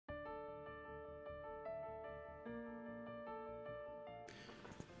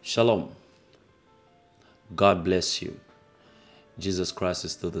Shalom. God bless you. Jesus Christ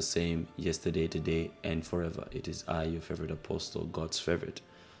is still the same yesterday, today, and forever. It is I, your favorite apostle, God's favorite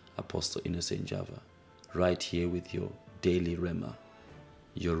apostle, Innocent Java, right here with your daily RHEMA,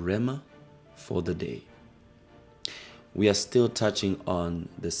 your RHEMA for the day. We are still touching on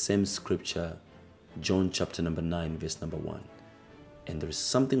the same scripture, John chapter number 9, verse number 1. And there is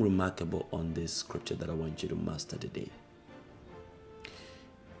something remarkable on this scripture that I want you to master today.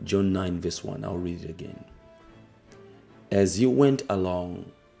 John 9, verse 1. I'll read it again. As he went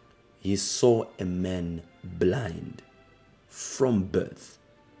along, he saw a man blind from birth,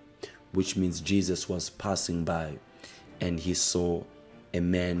 which means Jesus was passing by and he saw a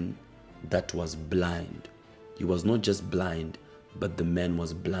man that was blind. He was not just blind, but the man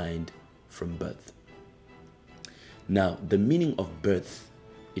was blind from birth. Now, the meaning of birth,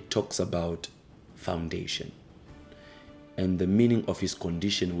 it talks about foundation. And the meaning of his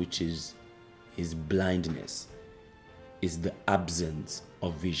condition, which is his blindness, is the absence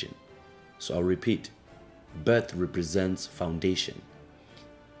of vision. So I'll repeat, birth represents foundation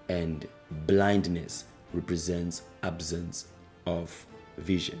and blindness represents absence of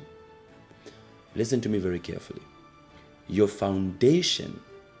vision. Listen to me very carefully. Your foundation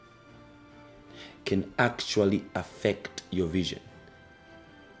can actually affect your vision.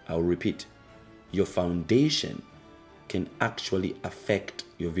 I'll repeat, your foundation can actually affect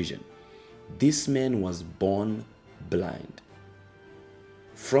your vision. This man was born blind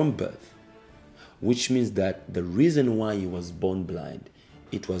from birth, which means that the reason why he was born blind,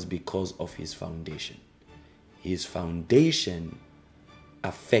 it was because of his foundation. His foundation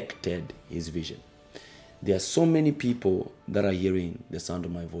affected his vision. There are so many people that are hearing the sound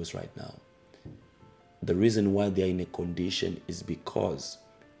of my voice right now. The reason why they are in a condition is because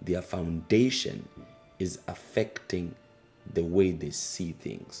their foundation is affecting the way they see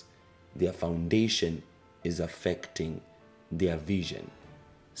things. Their foundation is affecting their vision.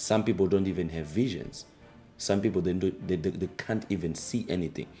 Some people don't even have visions. Some people, they can't even see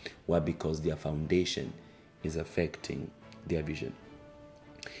anything. Why? Because their foundation is affecting their vision.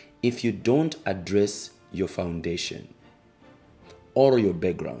 If you don't address your foundation or your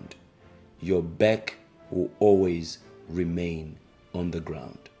background, your back will always remain on the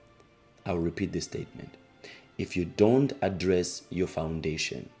ground. I'll repeat this statement. If you don't address your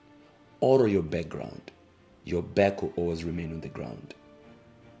foundation or your background, your back will always remain on the ground.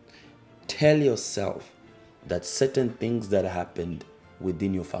 Tell yourself that certain things that happened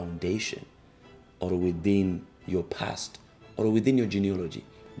within your foundation or within your past or within your genealogy,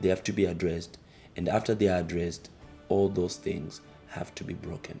 they have to be addressed. And after they are addressed, all those things have to be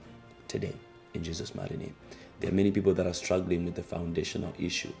broken today in Jesus' mighty name. There are many people that are struggling with the foundational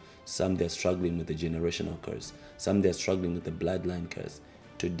issue. Some they're struggling with the generational curse. Some they're struggling with the bloodline curse.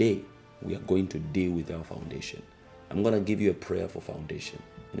 Today, we are going to deal with our foundation. I'm going to give you a prayer for foundation.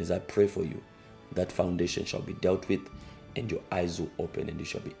 And as I pray for you, that foundation shall be dealt with and your eyes will open and you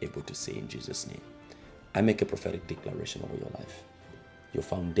shall be able to say in Jesus' name. I make a prophetic declaration over your life. Your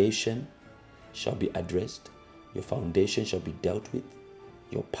foundation shall be addressed. Your foundation shall be dealt with.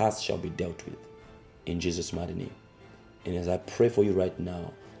 Your past shall be dealt with in Jesus' mighty name. And as I pray for you right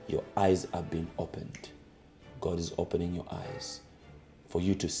now, your eyes are being opened. God is opening your eyes for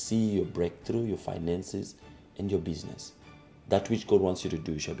you to see your breakthrough, your finances, and your business. That which God wants you to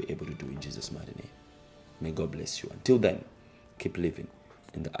do, you shall be able to do in Jesus' mighty name. May God bless you. Until then, keep living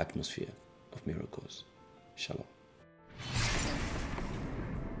in the atmosphere of miracles. Shalom.